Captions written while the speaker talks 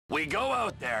We go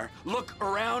out there, look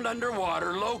around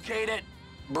underwater, locate it,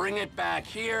 bring it back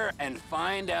here, and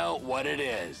find out what it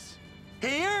is.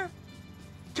 Here?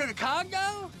 To the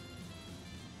Congo?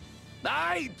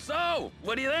 Aye, so,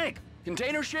 what do you think?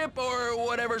 Container ship or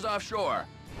whatever's offshore?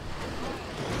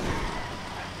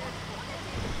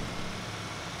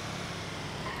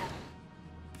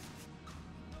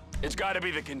 It's gotta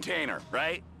be the container,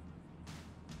 right?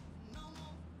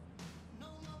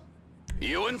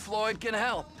 You and Floyd can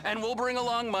help, and we'll bring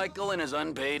along Michael and his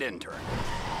unpaid intern.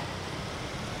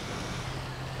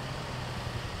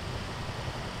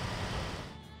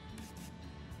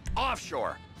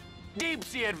 Offshore. Deep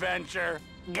sea adventure.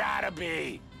 Gotta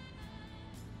be.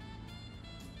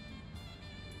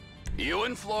 You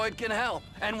and Floyd can help,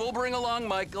 and we'll bring along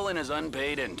Michael and his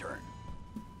unpaid intern.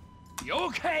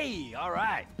 Okay, all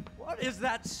right. What is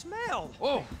that smell?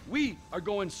 Oh, we are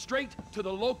going straight to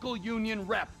the local union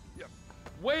rep.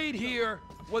 Wade here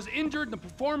was injured in the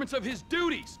performance of his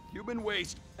duties. Human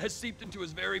waste has seeped into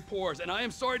his very pores, and I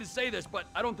am sorry to say this, but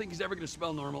I don't think he's ever gonna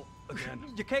smell normal again.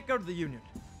 You can't go to the union.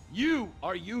 You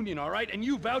are union, all right? And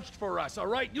you vouched for us, all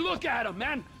right? You look at him,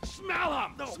 man. Smell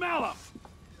him. No. Smell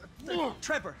him.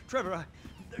 Trevor,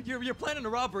 you're planning a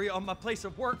robbery on my place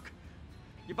of work.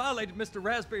 You violated Mr.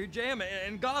 Raspberry Jam,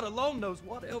 and God alone knows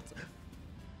what else.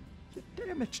 You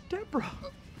damaged Deborah.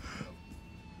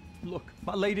 Look,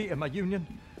 my lady and my union,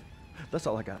 that's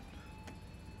all I got.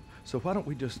 So why don't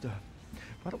we just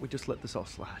let this all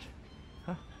slide,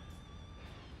 huh?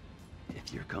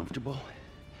 If you're comfortable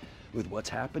with what's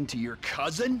happened to your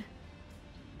cousin,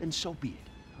 then so be it,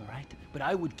 all right? But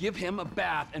I would give him a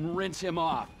bath and rinse him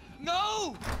off.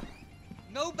 No!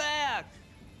 No bath!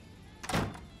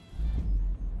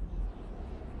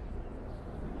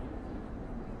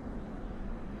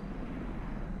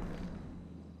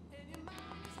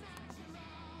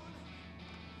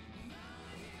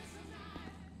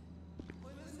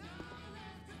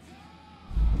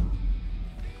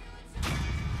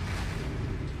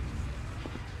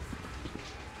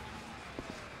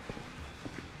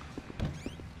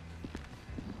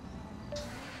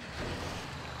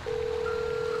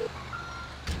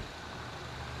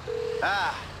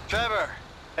 Trevor,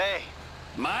 hey.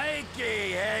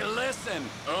 Mikey, hey, listen.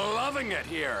 Loving it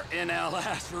here in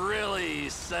LS, really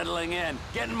settling in.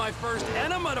 Getting my first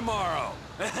enema tomorrow.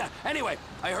 Anyway,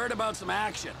 I heard about some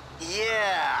action.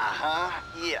 Yeah, huh?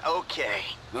 Yeah, okay.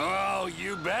 Oh,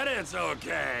 you bet it's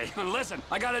okay. Listen,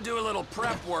 I gotta do a little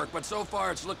prep work, but so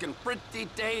far it's looking pretty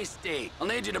tasty. I'll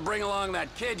need you to bring along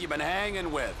that kid you've been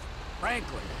hanging with,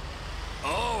 Franklin.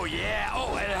 Oh, yeah.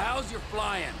 Oh, and how's your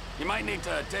flying? You might need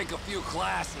to take a few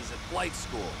classes at flight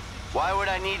school. Why would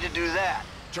I need to do that?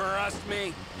 Trust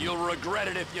me, you'll regret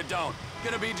it if you don't.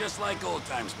 Gonna be just like old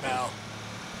times, pal.